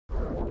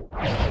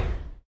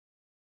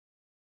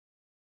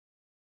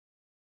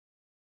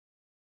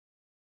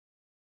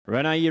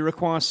Rene, you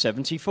require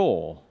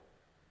 74.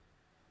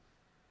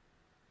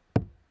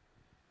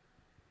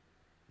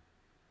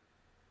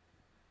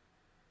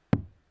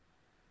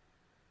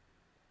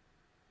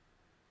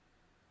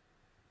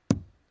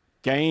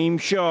 Game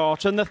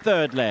shot and the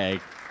third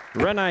leg.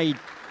 Rene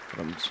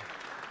Eidams.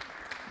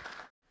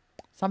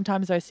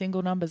 Sometimes those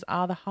single numbers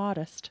are the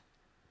hardest.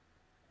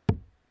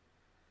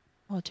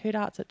 Oh, 2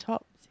 darts at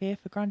tops here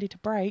for Grundy to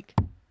break.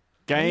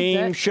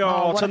 Game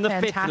shot and the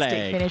fifth leg.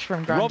 Fantastic finish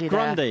from Grundy.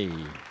 Rob Grundy.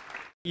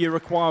 You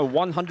require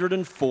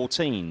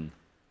 114.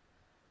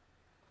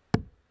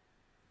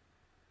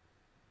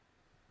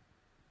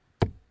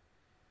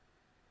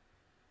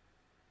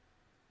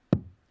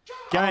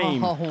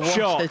 Game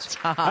shot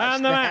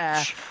and the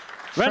match.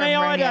 Rene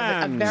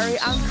Eidams. A very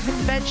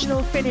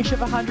unconventional finish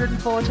of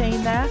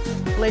 114 there,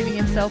 leaving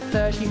himself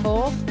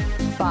 34.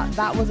 But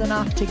that was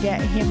enough to get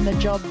him the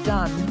job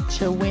done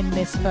to win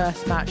this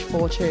first match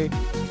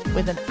 4-2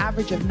 with an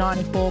average of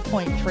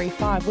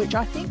 94.35, which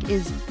I think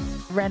is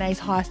Rene's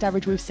highest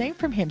average we've seen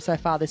from him so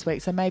far this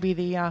week. So maybe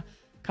the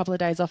couple of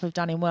days off have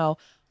done him well.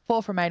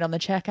 4 from 8 on the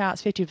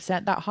checkouts,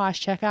 50%. That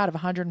highest checkout of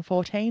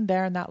 114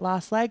 there in that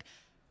last leg.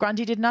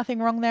 Grundy did nothing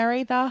wrong there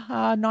either.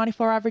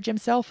 94 average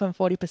himself and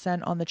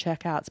 40% on the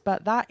checkouts.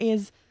 But that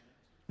is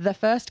the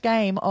first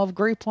game of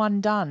Group 1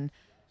 done.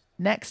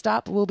 Next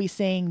up, we'll be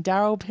seeing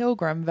Daryl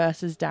Pilgrim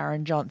versus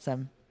Darren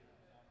Johnson.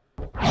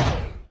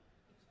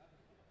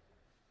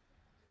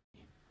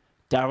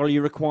 Daryl,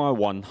 you require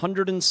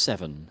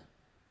 107.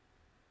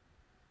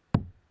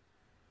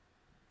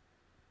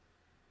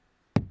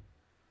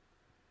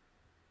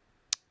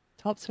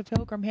 Tops for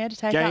Pilgrim here to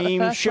take out the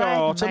first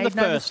shot leg. and the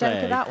first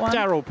leg.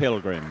 Daryl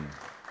Pilgrim.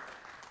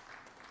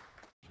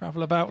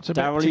 Travel about a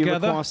Daryl, bit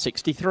together. You require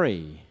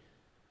 63.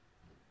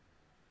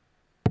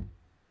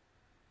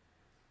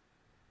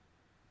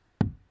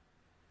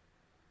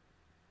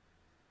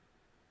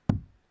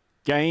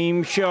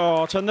 Game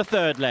shot and the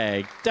third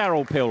leg.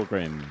 Daryl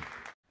Pilgrim.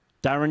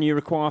 Darren, you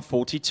require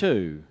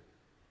 42.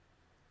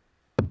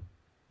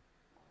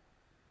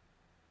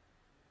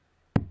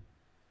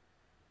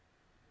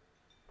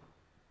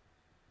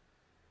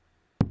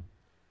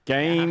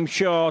 Game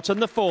shot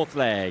and the fourth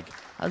leg.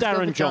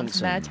 Darren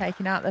Johnson there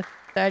taking out the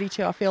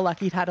 32. I feel like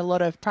he'd had a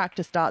lot of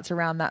practice darts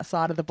around that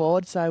side of the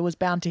board, so was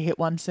bound to hit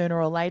one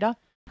sooner or later.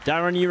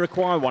 Darren, you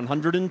require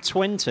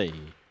 120.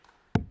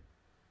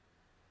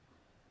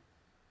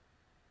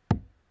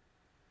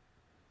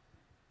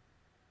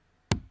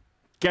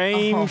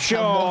 Game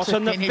shot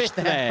and the fifth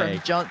leg.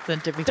 From Johnson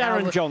to be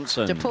Darren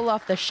Johnson to pull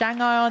off the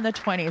Shanghai on the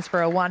 20s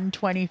for a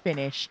 120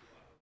 finish.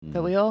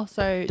 But we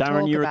also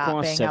talk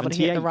about being able to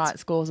hit the right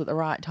scores at the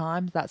right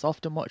times. That's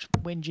often what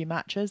wins you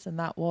matches, and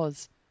that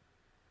was.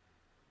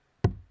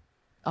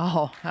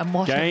 Oh, and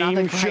what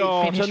another great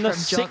finish and the from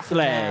sixth Johnson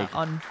leg.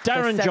 On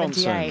Darren the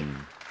 78. Johnson.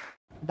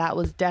 That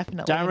was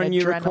definitely Darren, an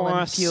you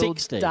require adrenaline-fueled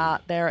 60.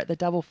 start there at the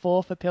double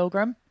 4 for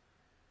Pilgrim.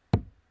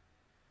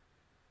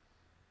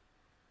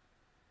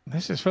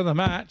 This is for the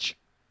match.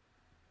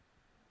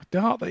 A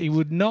dart that he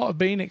would not have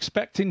been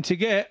expecting to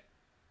get.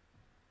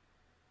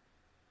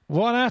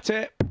 One at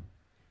it.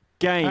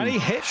 Game. And he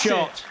hits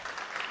shot. It.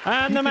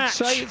 And the match.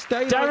 Say it's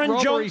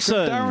Darren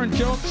Johnson. Darren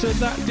Johnson.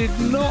 That did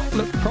not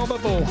look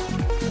probable.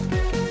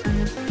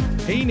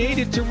 He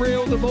needed to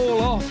reel the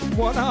ball off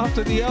one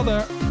after the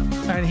other.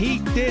 And he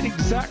did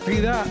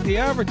exactly that. The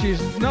average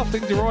is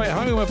nothing to write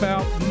home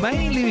about,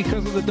 mainly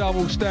because of the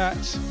double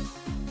stats.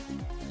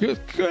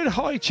 Good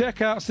high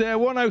checkouts there,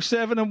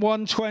 107 and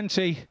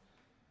 120.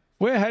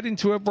 We're heading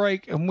to a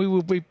break and we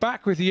will be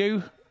back with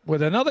you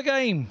with another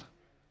game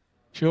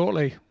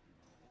shortly.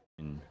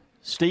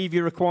 Steve,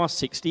 you require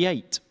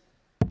 68.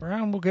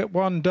 Brown will get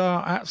one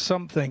dart at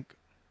something.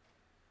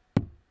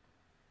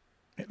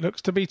 It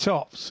looks to be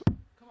tops.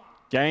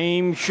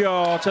 Game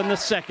shot and the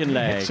second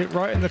leg. Hits it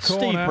right in the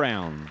corner. Steve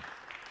Brown.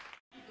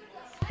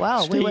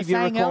 Well, Steve, we were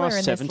saying earlier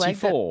in 74.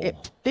 this leg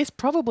that this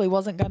probably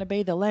wasn't going to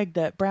be the leg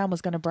that Brown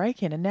was going to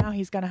break in, and now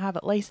he's going to have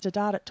at least a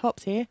dart at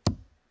tops here.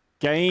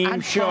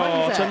 Game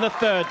shot and the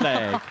third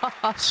leg.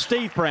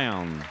 Steve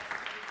Brown.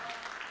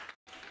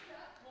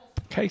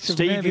 Case of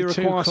Steve, you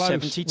require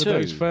 72. With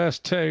those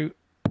first two.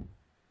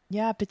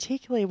 Yeah,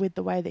 particularly with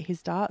the way that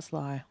his darts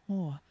lie.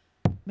 Oh,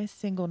 missed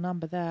single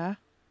number there.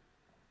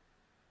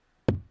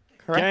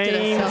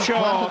 Game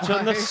shot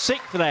and the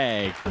sixth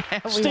leg.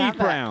 Steve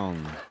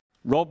Brown.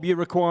 Rob, you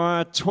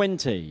require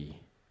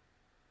 20.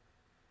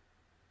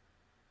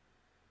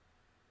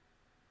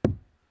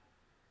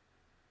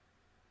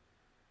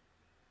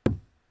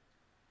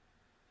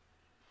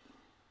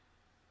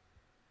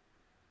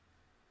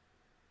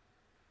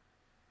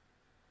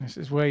 This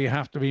is where you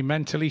have to be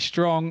mentally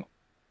strong.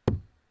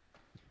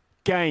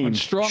 Game and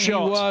strong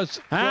shot. He was.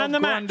 And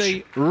Rob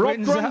the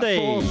Grundy match.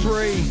 Rob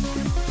Grundy.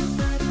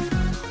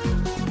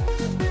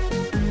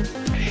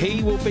 4-3.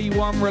 He will be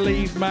one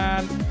relieved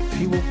man.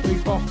 He will be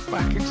off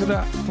back into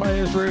that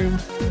players' room,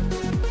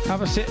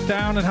 have a sit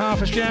down and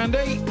half a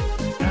shandy,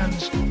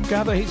 and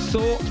gather his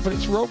thoughts. But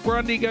it's Rob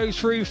Grundy goes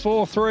through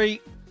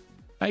 4-3,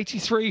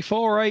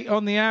 83.48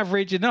 on the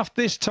average. Enough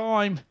this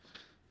time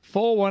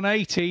 4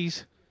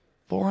 180s,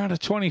 4 out of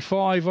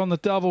 25 on the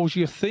doubles.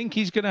 You think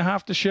he's going to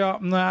have to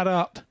sharpen that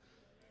up.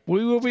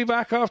 We will be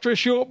back after a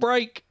short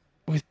break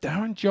with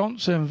Darren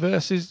Johnson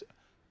versus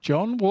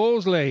John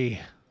Worsley.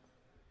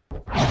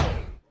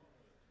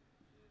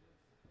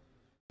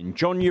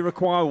 John, you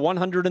require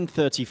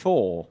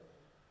 134.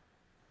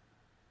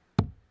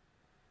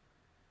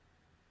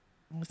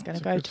 He's going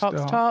to go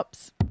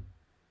tops.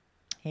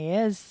 He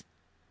is.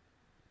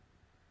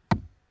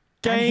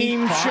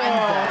 Game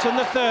shot in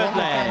the third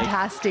leg.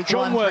 Fantastic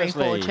John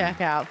 1-3-4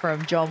 checkout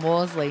from John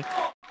Worsley.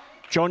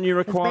 John, you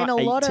require 18. There's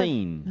been a lot of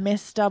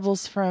missed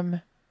doubles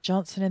from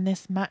Johnson in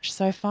this match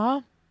so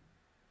far.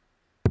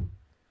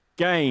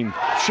 Game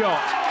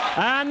shot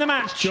and the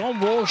match.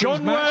 John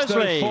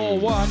Worsley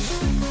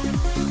 4-1.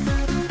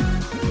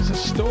 There's a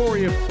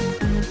story of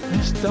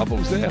missed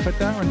doubles there for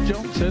Darren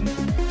Johnson.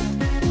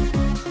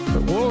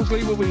 But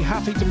Worsley will be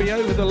happy to be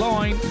over the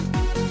line.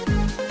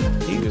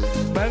 He was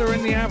better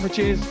in the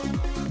averages,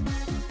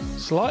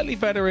 slightly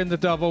better in the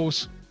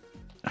doubles,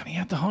 and he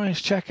had the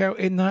highest checkout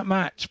in that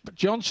match. But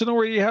Johnson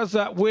already has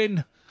that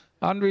win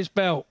under his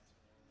belt.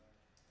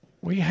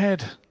 We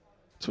head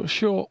to a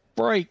short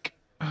break,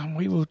 and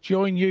we will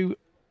join you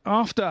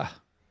after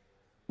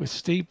with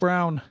Steve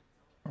Brown,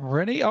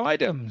 Rene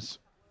Eidams.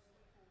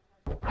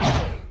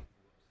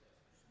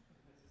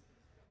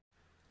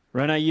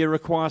 Rene, you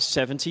require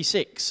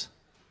 76.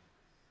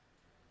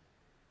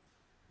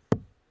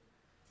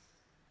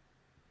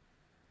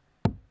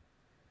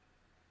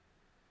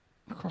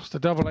 Across the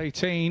double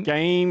 18.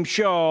 Game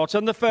shot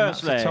on the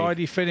first leg. A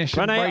tidy finish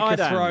and Rene break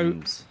a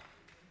throw.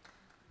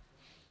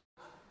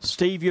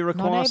 Steve, you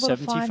require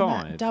 75. Not able to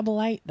find that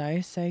double 8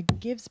 though, so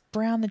gives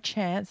Brown the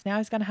chance. Now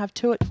he's going to have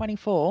 2 at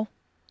 24.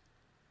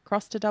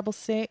 Cross to double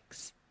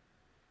 6.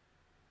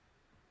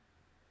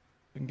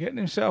 And getting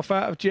himself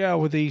out of jail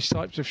with these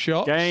types of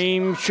shots.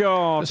 Game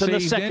shot on the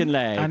second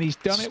leg. And he's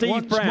done it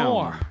once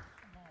more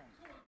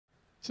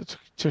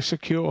to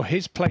secure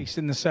his place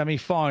in the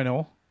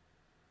semi-final.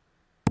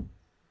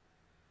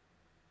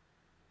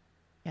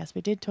 Yes,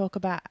 we did talk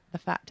about the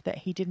fact that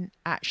he didn't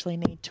actually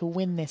need to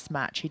win this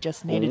match. He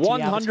just needed to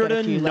be able to get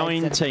a few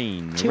legs.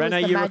 119.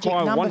 Rene, you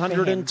require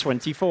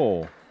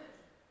 124.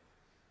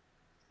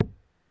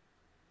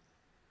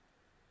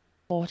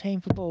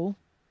 14 for ball.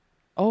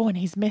 Oh, and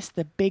he's missed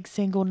the big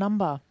single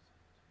number.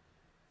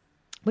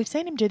 We've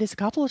seen him do this a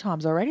couple of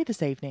times already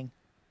this evening.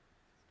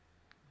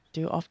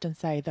 Do often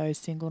say those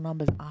single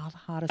numbers are the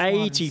hardest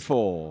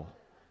 84. ones.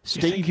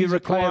 Steve, you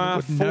require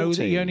would 40. know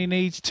that he only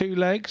needs 2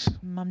 legs?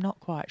 I'm not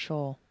quite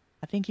sure.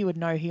 I think he would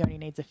know he only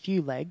needs a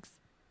few legs.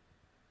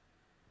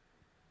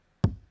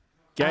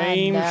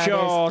 Game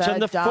shot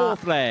and the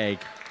fourth leg.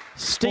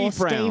 Steve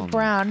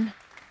Brown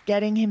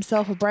getting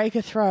himself a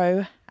breaker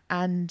throw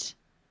and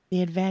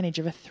the advantage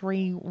of a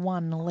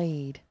 3-1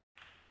 lead.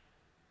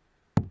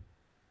 You're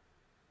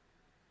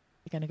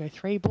going to go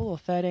 3 ball or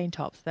 13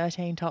 tops?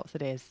 13 tops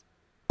it is.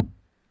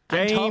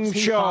 Game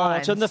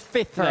shot on the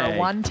fifth for leg. a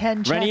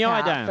 110 Rene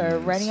checkout Eidams. for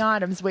Rene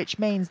Eidams, which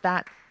means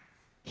that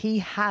he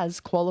has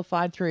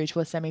qualified through to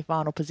a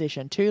semi-final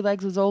position. 2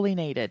 legs was all he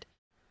needed.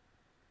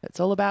 It's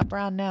all about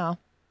Brown now.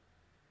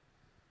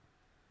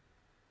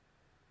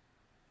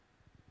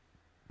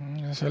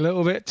 It's a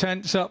little bit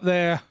tense up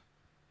there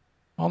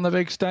on the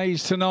big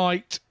stage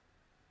tonight.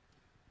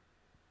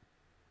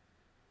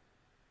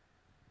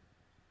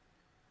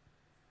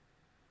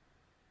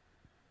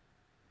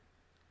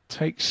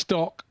 Take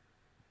stock.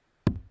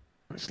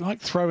 It's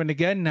like throwing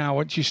again now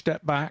once you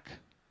step back.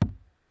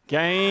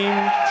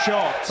 Game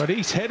shot. But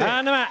he's hit it.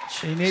 And the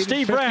match. He needed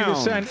Steve 50%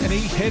 Brown. and he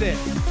hit it.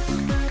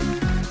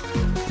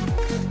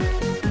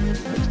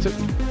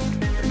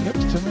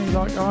 Looks to me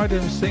like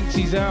Eidams thinks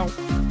he's out.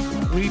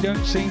 We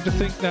don't seem to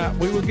think that.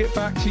 We will get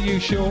back to you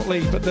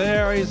shortly, but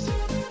there is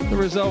the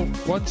result.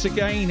 Once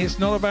again, it's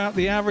not about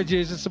the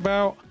averages, it's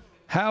about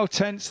how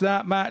tense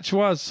that match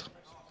was.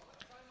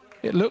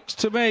 It looks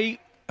to me,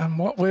 and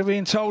what we're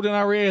being told in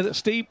our ear, that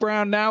Steve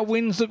Brown now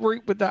wins the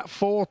group with that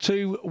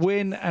 4-2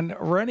 win, and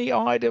Rene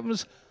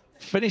Eidams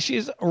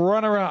finishes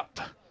runner-up.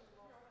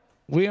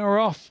 We are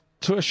off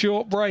to a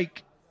short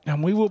break,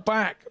 and we will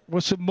back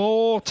with some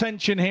more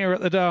tension here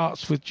at the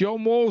darts with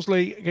John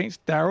Worsley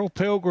against Daryl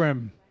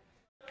Pilgrim.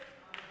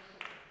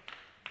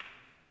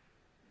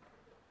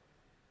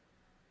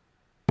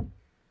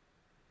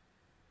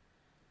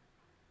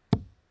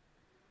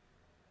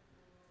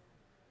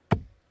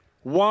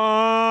 It's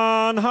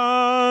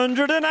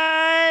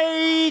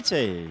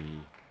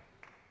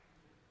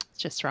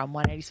just around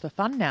 180s for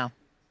fun now.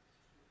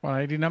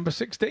 180 number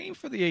 16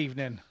 for the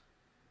evening.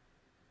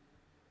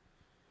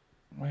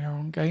 We are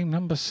on game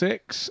number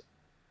 6.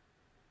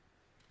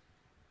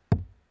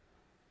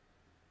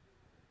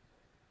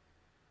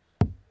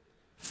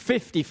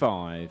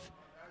 $55.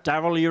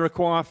 Daryl, you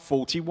require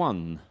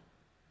 41.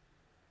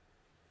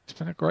 It's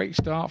been a great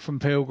start from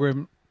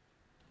Pilgrim.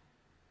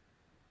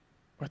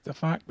 With the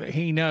fact that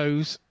he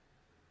knows.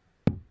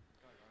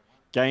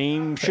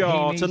 Game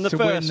shot on the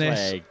first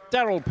leg.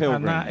 Daryl Pilgrim.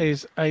 And that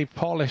is a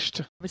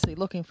polished. Obviously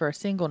looking for a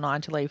single 9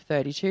 to leave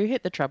 32.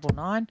 Hit the treble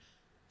 9.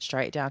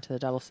 Straight down to the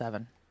double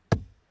 7.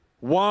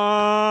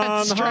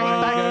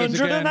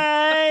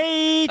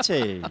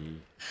 180.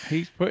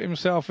 He's put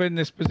himself in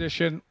this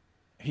position.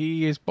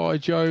 He is, by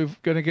Jove,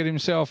 going to get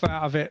himself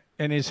out of it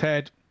in his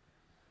head.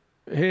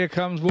 Here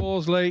comes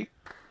Worsley.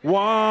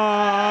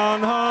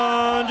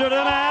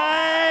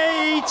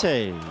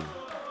 180.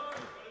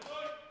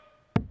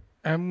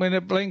 And in a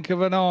blink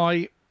of an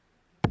eye,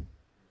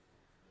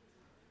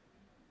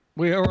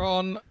 we are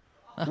on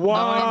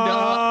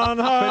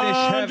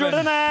 180.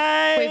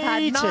 We've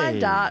had 9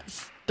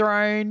 darts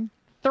thrown,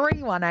 3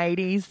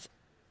 180s.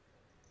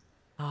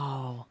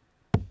 Oh.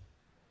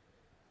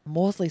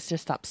 Worsley's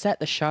just upset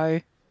the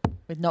show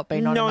with not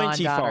being on a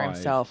 9-darter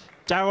himself.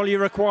 Darryl, you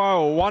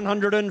require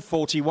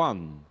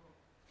 141.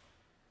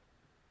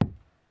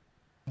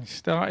 He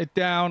started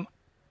down.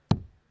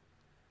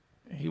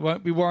 He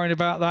won't be worrying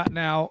about that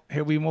now.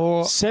 He'll be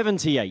more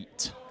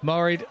 78.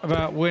 worried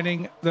about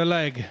winning the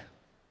leg.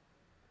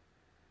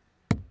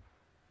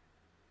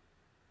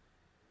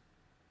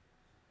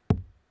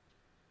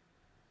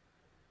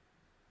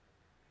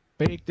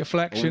 Big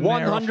deflection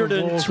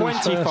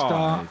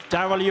 125.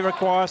 Darryl, you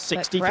require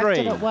 63.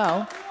 Corrected it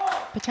well.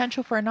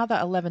 Potential for another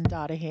 11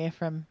 darter here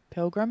from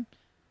Pilgrim.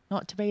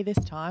 Not to be this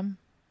time.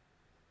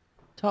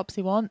 Tops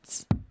he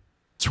wants.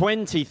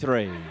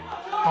 23.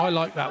 I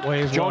like that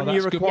way as John, well.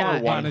 you That's require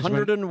good management.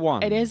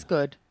 101. It is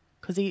good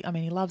because he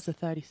loves the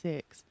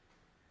 36.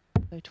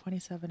 So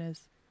 27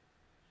 is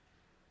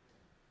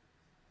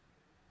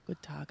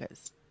good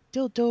targets.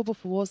 Still doable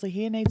for Worsley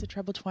here. Needs a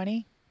treble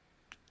 20.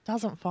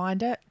 Doesn't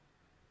find it.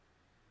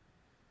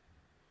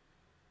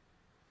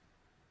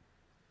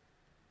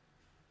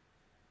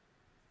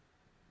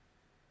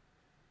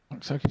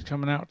 Looks like he's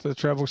coming out to the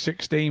treble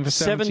 16 for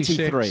 76.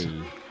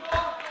 73.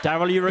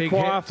 Darryl, you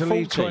require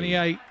 40.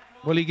 28.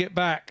 Will he get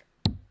back?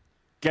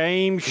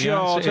 Game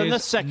shot and the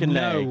is second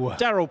leg. no.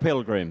 Darryl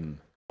Pilgrim.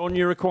 On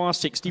you require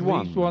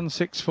 61. He's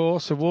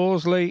 164. So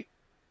Worsley.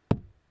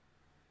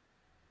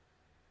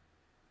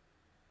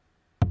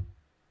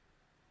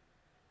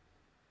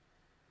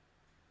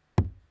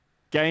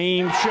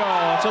 Game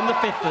shot on the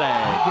fifth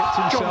leg. Gets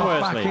John himself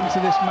Worsley. back into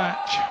this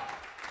match.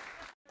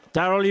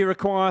 Darryl, you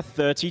require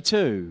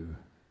 32.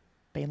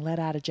 Being let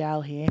out of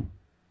jail here.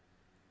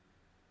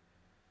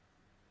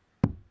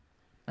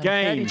 And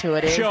Game 32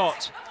 it is.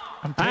 shot.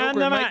 And And Pilgrim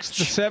the makes match.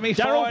 the Darryl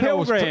semi-finals,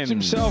 Pilgrim. puts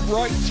himself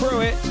right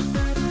through it,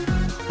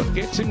 but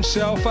gets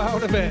himself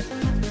out of it.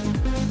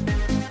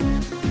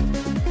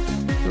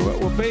 So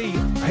it will be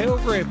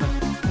Pilgrim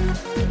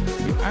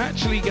who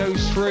actually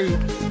goes through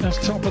as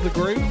top of the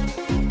group.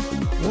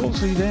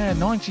 Worsley there,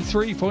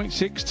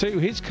 93.62.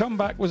 His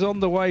comeback was on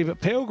the way,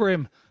 but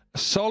Pilgrim, a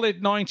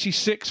solid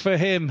 96 for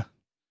him.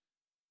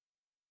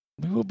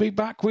 We will be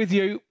back with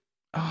you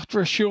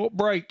after a short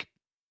break.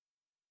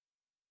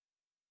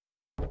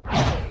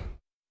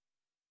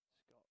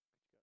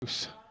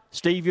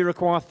 Steve, you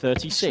require Actually,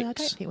 36. I don't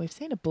think we've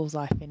seen a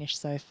bullseye finish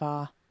so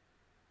far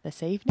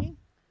this evening.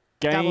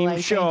 Game 18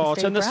 for shot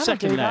Steve and the Brown,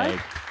 second I do know. leg.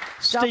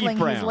 Steve Doubling his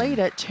Brown. lead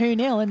at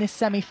 2-0 in this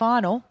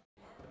semi-final.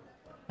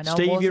 I know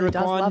Steve, you Worsley does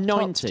require love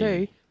tops 90.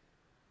 too.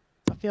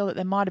 I feel that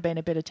there might have been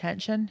a bit of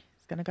tension.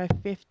 He's going to go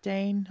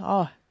 15.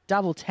 Oh,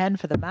 double 10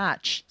 for the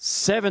match.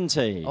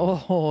 70.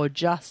 Oh,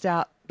 just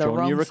out the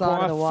John, you wrong side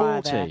require of the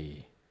wire there.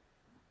 40.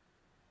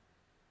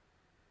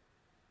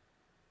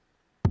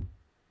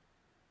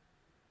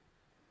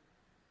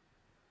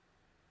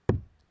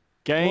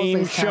 Game Worsley's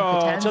down for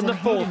shot tens on the and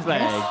he fourth didn't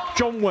leg. miss.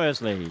 John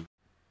Worsley.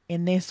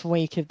 In this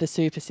week of the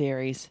Super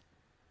Series.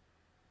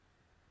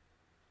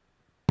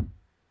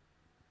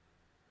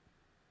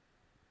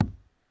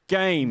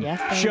 Game Yes,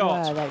 they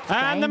shot. were. They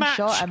And the game match.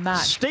 shot and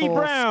match Steve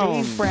for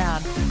Brown. Steve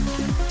Brown,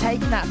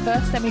 taking that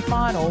first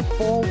semi-final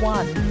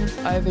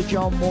 4-1 over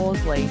John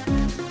Worsley.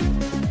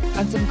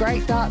 And some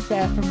great darts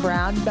there from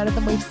Brown, better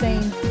than we've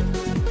seen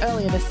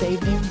earlier this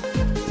evening.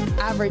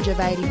 Average of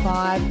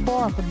 85,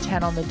 4 off and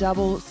 10 on the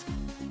doubles.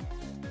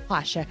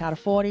 High check out of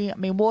 40. I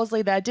mean,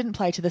 Worsley there didn't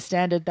play to the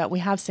standard that we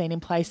have seen him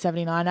play,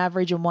 79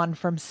 average and 1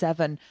 from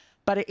 7.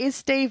 But it is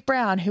Steve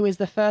Brown who is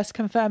the first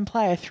confirmed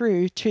player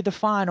through to the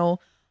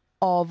final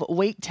of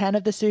week 10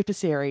 of the Super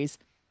Series.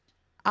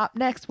 Up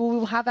next, we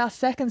will have our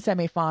second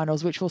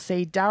semi-finals, which will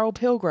see Darryl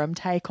Pilgrim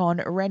take on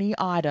Rene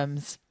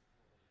Eidams.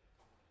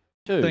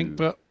 I think,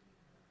 but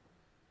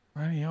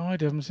Rene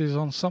Eidams is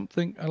on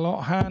something a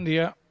lot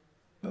handier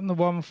than the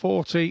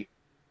 140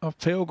 of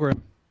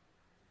Pilgrim.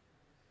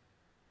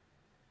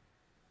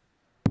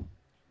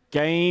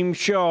 Game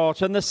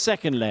shot and the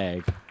second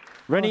leg.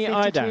 Rene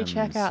 52 Eidams.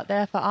 check out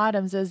there for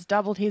Eidams has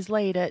doubled his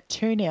lead at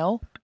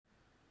 2-0.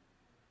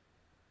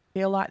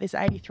 Feel like this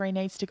 83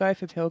 needs to go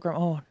for Pilgrim.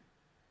 Oh,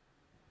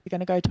 you're going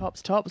to go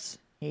tops.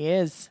 He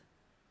is.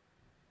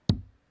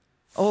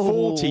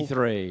 Oh,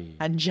 43.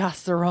 and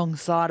just the wrong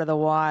side of the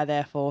wire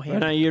there for him.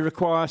 Rene, you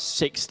require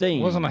 16.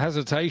 There wasn't a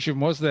hesitation,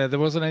 was there? There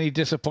wasn't any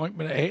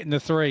disappointment at hitting the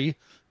 3.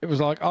 It was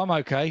like, I'm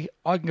okay.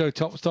 I can go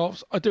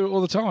tops. I do it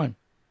all the time.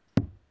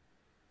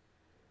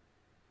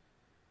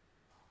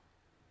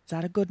 Is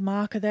that a good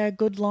marker there?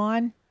 Good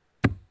line?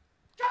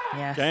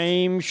 Yes.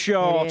 Game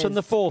shot on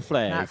the fourth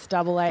leg. That's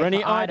double eight.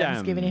 Rene Eidams,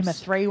 Eidams giving him a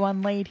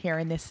 3-1 lead here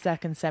in this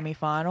second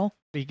semi-final.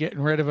 Be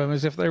getting rid of them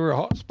as if they were a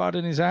hot spud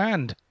in his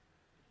hand.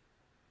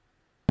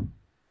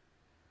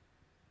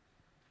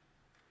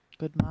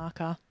 Good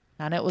marker.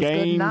 And it was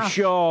good enough. Game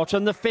shot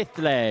on the fifth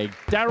leg.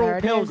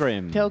 Daryl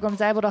Pilgrim.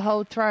 Pilgrim's able to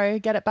hold throw,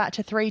 get it back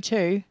to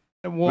 3-2.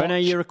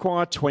 Rene, you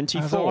require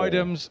 24. As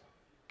Eidams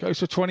goes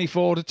for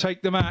 24 to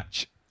take the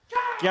match.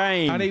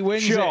 Game and he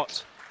wins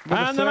shot. With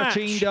and a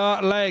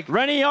 13-dart leg.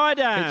 Rene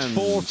Eidams.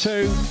 It's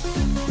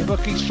 4-2. The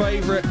bookie's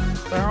favourite,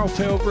 Daryl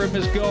Pilgrim,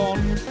 is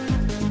gone.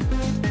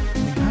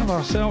 We have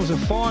ourselves a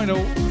final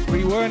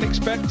we weren't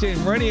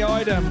expecting. Rene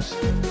Eidams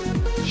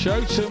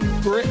showed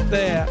some grit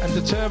there and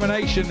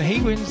determination.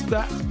 He wins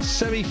that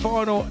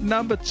semi-final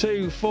number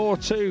 2,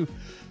 4-2.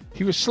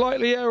 He was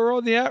slightly lower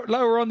on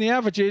the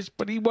averages,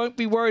 but he won't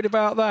be worried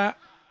about that.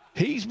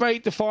 He's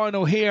made the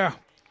final here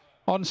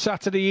on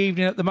Saturday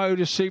evening at the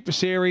Motor Super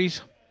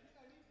Series.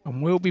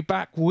 And we'll be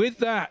back with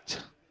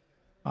that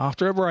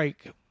after a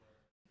break.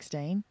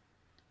 16.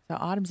 So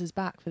Eidams is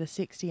back for the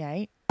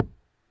 68.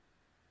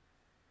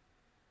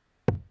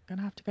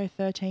 Gonna have to go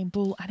 13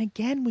 bull. And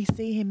again, we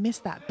see him miss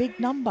that big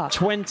number.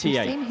 28.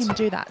 We've seen him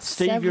do that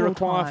Steve, you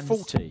require times.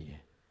 40.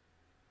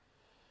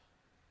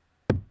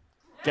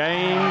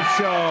 Game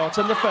shot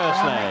on the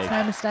first leg.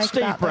 No mistake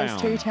Steve about Brown.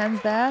 those 2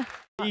 10s there.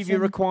 Steve, you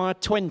require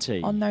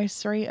 20. On those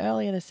 3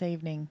 earlier this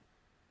evening.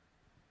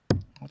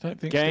 I don't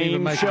think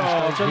Game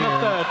shot on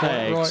the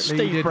third leg.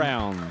 Steve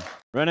Brown.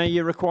 Rene,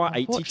 you require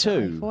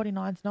 82.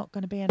 49's not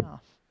going to be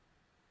enough.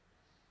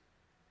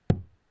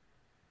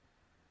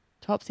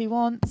 Topsy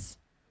wants.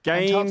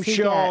 Game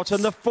shot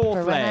on the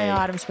fourth leg. Rene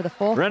Eidams for the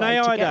fourth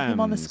Rene leg to get him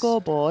on the Eidams.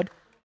 scoreboard.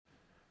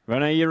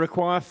 Rene, you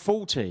require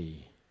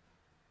 40.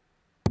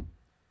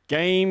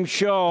 Game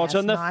shot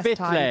on the nice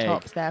fifth leg.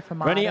 Tops there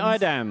from Rene Eidams.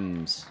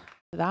 Eidams.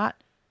 That.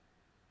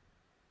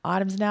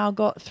 Eidams now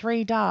got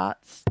 3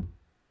 darts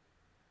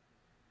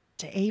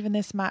to even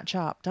this match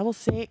up. Double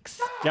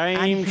 6.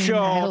 Game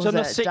shot on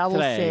the sixth double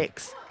leg.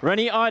 6.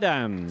 Rene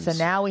Eidams. So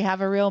now we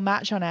have a real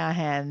match on our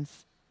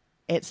hands.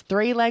 It's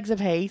 3 legs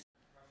apiece.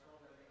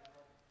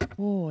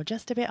 Oh,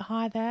 just a bit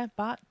high there,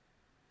 but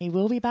he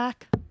will be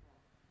back.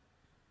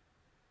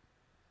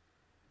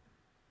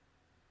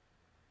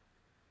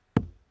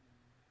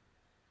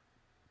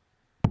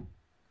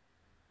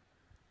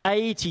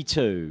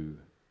 $82.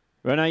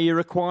 Rene, you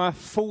require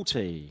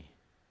 40.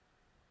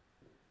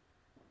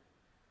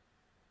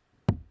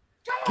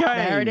 Game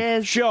There it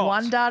is. shot.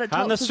 1 dart at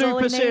tops and the is all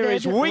he Super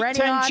Series needed. Week Rene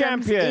 10 Eidams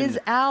champion. is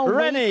our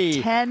Rene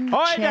Week 10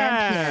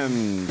 champion.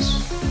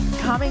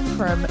 Eidams. Coming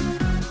from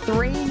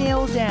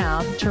 3-0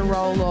 down to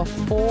roll off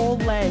 4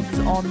 legs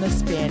on the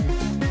spin.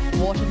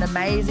 What an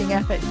amazing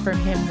effort from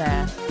him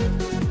there.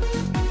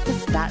 The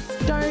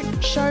stats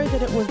don't show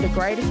that it was the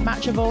greatest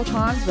match of all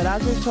times, but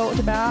as we've talked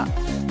about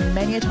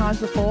many a times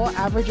before,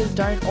 averages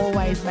don't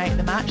always make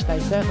the match. They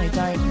certainly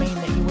don't mean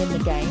that you win the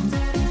games,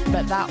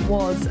 but that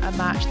was a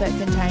match that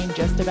contained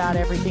just about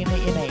everything that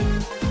you need.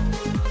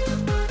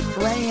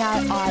 Rene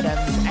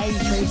Eidams,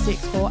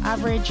 83.64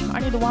 average,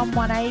 only the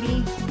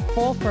 180,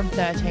 4 from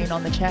 13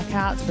 on the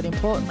checkouts, but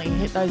importantly, he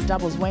hit those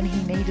doubles when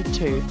he needed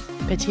to,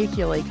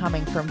 particularly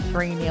coming from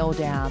 3-0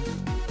 down.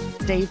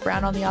 Steve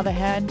Brown, on the other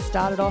hand,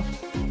 started off,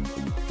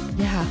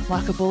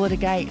 like a bull at a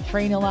gate,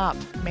 3-0 up.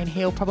 I mean,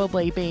 he'll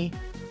probably be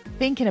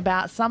thinking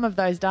about some of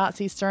those darts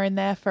he's thrown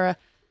there for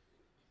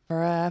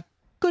a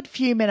good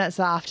few minutes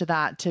after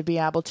that to be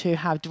able to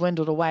have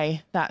dwindled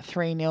away that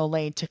 3-0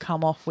 lead to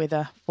come off with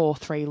a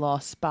 4-3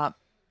 loss. But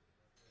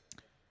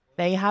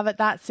there you have it.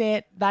 That's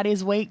it. That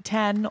is Week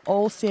 10,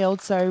 all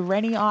sealed. So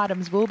Rene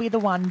Eidams will be the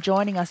one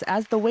joining us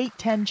as the Week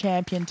 10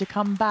 champion to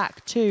come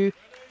back to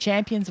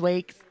Champions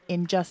Week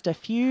in just a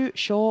few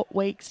short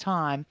weeks'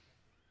 time.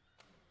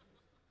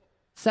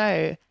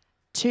 So,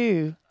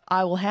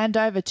 I will hand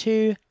over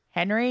to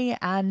Henry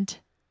and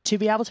to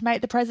be able to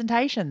make the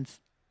presentations.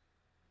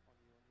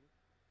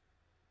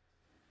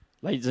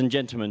 Ladies and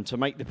gentlemen, to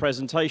make the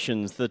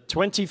presentations, the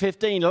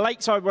 2015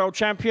 Lakeside World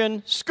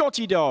Champion,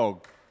 Scotty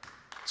Dog,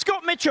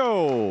 Scott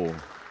Mitchell.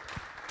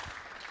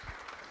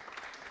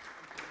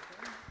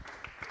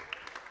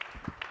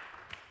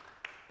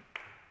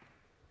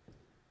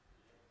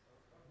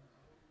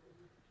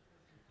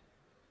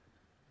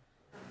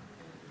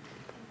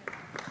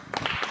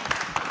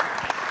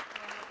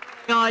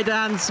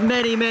 Eidams,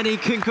 many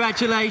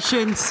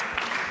congratulations.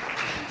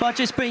 If I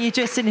just bring you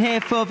just in here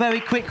for a very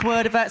quick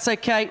word, if that's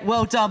okay.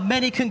 Well done,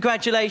 many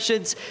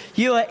congratulations.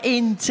 You are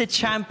into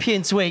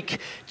Champions Week.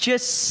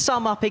 Just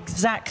sum up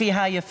exactly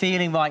how you're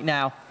feeling right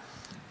now.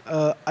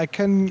 I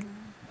can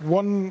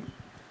one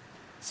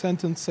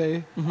sentence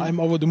say, I'm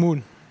over the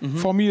moon.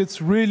 For me,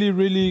 it's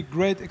really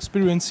great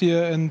experience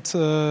here, and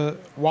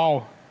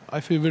wow, I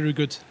feel very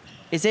good.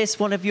 Is this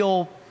one of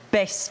your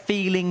best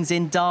feelings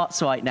in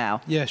darts right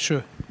now? Yeah,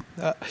 sure.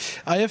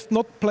 I have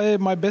not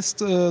played my best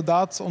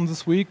darts on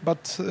this week,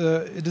 but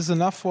it is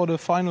enough for the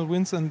final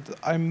wins, and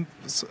I'm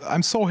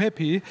so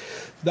happy.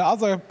 The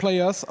other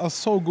players are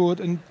so good,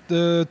 and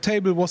the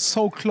table was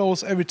so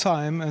close every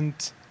time, and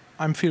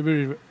I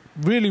feel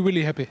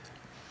really happy.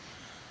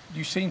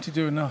 You seem to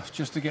do enough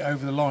just to get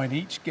over the line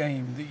each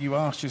game that you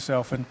asked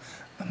yourself, and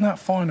that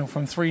final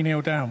from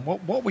 3-0 down.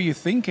 What were you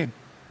thinking?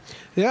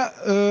 Yeah,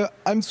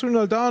 I'm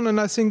 3-0 down, and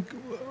I think,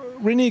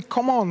 Rene,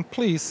 come on,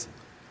 please.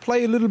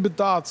 Play a little bit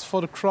darts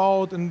for the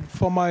crowd and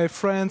for my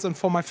friends and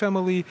for my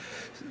family.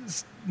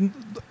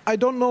 I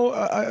don't know,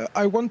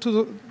 I want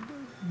to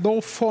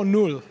go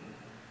 4-0.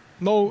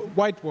 No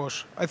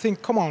whitewash. I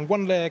think, come on,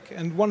 one leg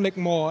and one leg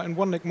more and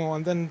one leg more,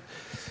 and then,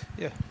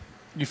 yeah.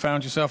 You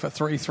found yourself at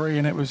 3-3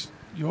 and it was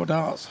your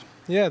darts.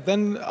 Yeah,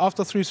 then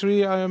after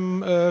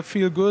 3-3 I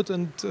feel good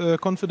and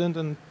confident,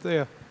 and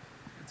yeah,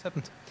 it's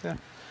happened. Yeah.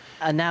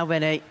 And now,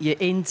 Rene, you're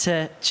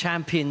into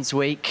Champions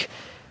Week.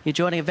 You're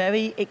joining a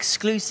very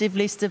exclusive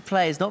list of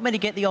players. Not many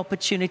get the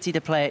opportunity to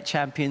play at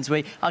Champions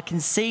Week. I can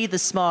see the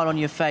smile on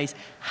your face.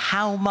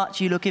 How much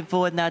are you looking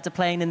forward now to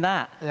playing in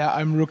that? Yeah,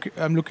 I'm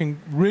looking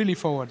really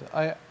forward.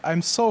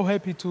 I'm so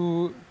happy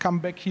to come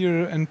back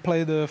here and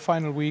play the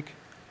final week.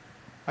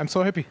 I'm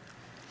so happy.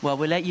 Well,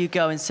 we'll let you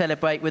go and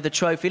celebrate with the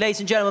trophy. Ladies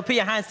and gentlemen, put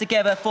your hands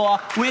together for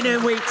our winner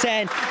in Week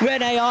 10,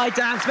 Rene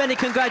Eidams. Many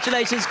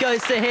congratulations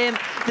goes to him.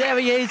 There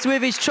he is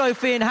with his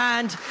trophy in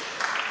hand.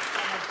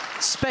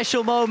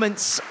 Special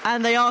moments,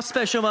 and they are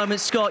special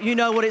moments, Scott. You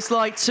know what it's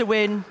like to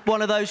win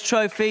one of those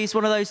trophies,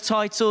 one of those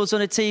titles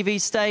on a TV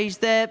stage.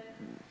 They're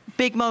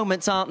big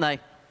moments, aren't they?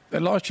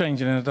 They're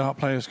life-changing in a dart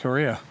player's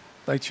career.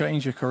 They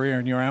change your career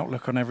and your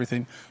outlook on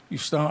everything.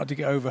 You've started to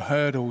get over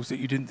hurdles that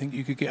you didn't think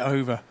you could get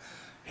over.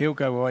 He'll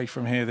go away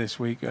from here this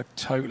week a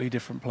totally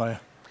different player.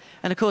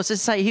 And of course,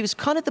 as I say, he was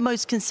kind of the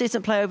most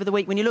consistent player over the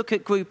week. When you look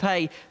at Group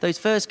A, those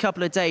first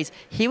couple of days,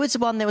 he was the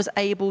one that was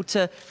able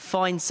to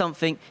find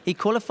something. He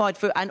qualified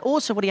through, and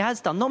also what he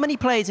has done. Not many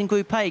players in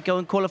Group A go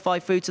and qualify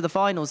through to the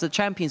finals, the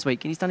Champions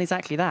Week, and he's done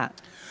exactly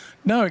that.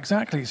 No,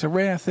 exactly. It's a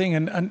rare thing.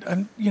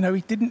 And you know,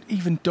 he didn't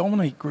even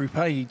dominate Group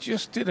A. He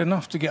just did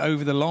enough to get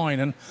over the line.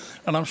 And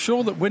I'm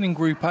sure that winning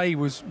Group A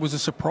was a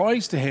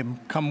surprise to him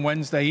come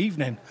Wednesday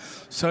evening.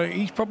 So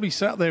he's probably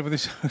sat there with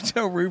his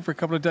hotel room for a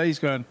couple of days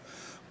going,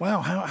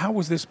 wow, how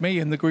was this me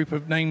and the group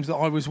of names that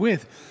I was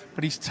with?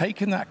 But he's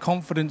taken that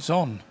confidence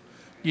on.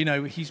 You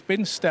know, he's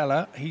been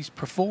stellar, he's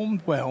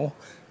performed well,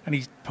 and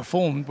he's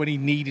performed when he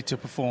needed to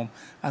perform.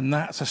 And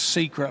that's a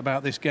secret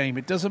about this game.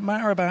 It doesn't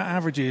matter about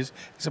averages,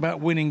 it's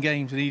about winning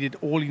games, and he did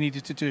all he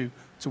needed to do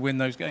to win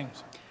those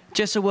games.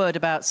 Just a word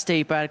about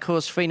Steve Brad, of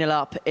course, 3-0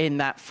 up in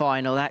that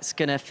final. That's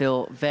going to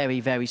feel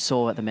very, very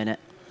sore at the minute.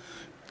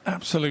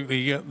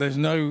 Absolutely, yeah. There's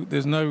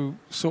no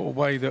sort of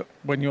way that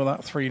when you're that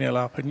 3-0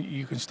 up and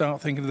you can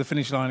start thinking of the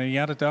finish line. And he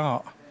had a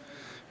dart.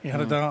 He had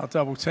a dart at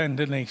double 10,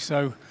 didn't he?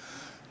 So,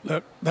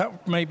 look,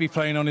 that may be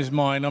playing on his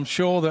mind. I'm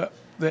sure that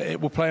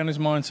it will play on his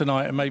mind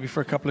tonight and maybe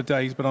for a couple of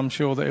days, but I'm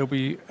sure that he'll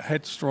be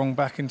headstrong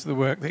back into the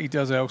work that he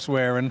does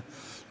elsewhere, and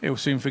he'll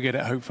soon forget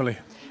it, hopefully.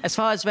 As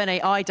far as Rene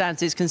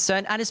Eidams is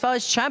concerned, and as far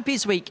as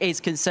Champions Week is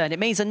concerned, it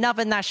means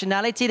another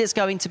nationality that's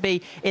going to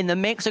be in the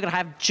mix. We're going to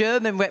have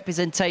German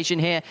representation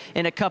here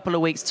in a couple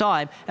of weeks'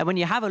 time. And when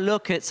you have a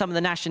look at some of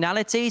the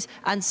nationalities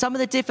and some of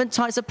the different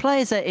types of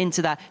players that are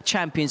into that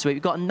Champions Week,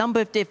 we've got a number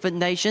of different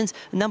nations,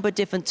 a number of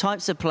different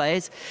types of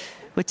players.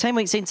 We're 10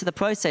 weeks into the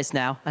process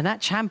now, and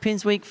that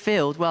Champions Week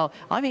field, well,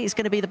 I think it's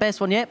going to be the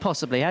best one yet,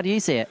 possibly. How do you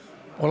see it?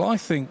 Well, I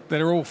think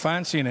they're all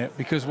fancying it,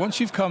 because once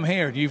you've come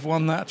here and you've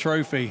won that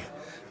trophy,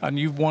 and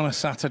you've won a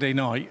Saturday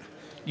night,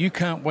 you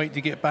can't wait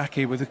to get back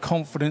here with the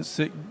confidence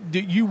that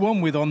you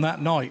won with on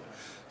that night.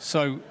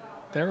 So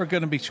there are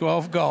going to be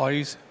 12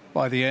 guys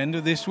by the end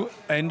of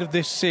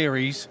this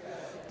series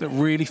that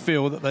really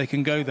feel that they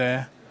can go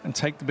there and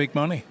take the big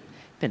money.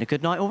 Been a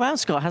good night all round,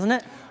 Scott, hasn't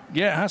it?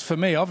 Yeah, it has for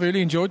me. I've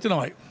really enjoyed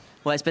tonight.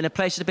 Well, it's been a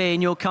pleasure to be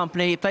in your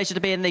company, a pleasure to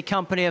be in the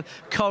company of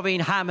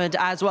Corinne Hammond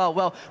as well.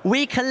 Well,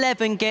 Week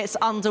 11 gets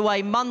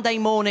underway Monday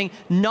morning,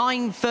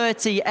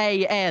 9:30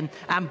 a.m.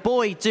 And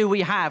boy, do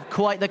we have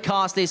quite the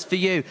cast list for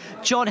you.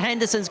 John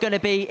Henderson's going to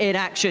be in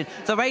action.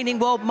 The reigning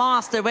world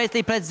master,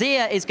 Wesley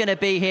Plazier, is going to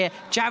be here.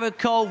 Jared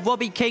Cole,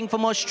 Robbie King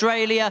from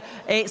Australia.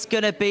 It's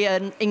going to be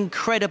an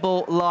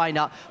incredible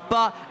lineup.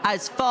 But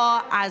as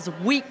far as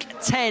Week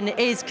 10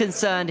 is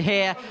concerned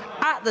here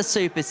at the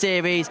Super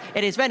Series,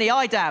 it is Rene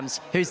Eidams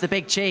who's the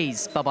big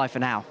cheese. Bye-bye for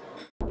now.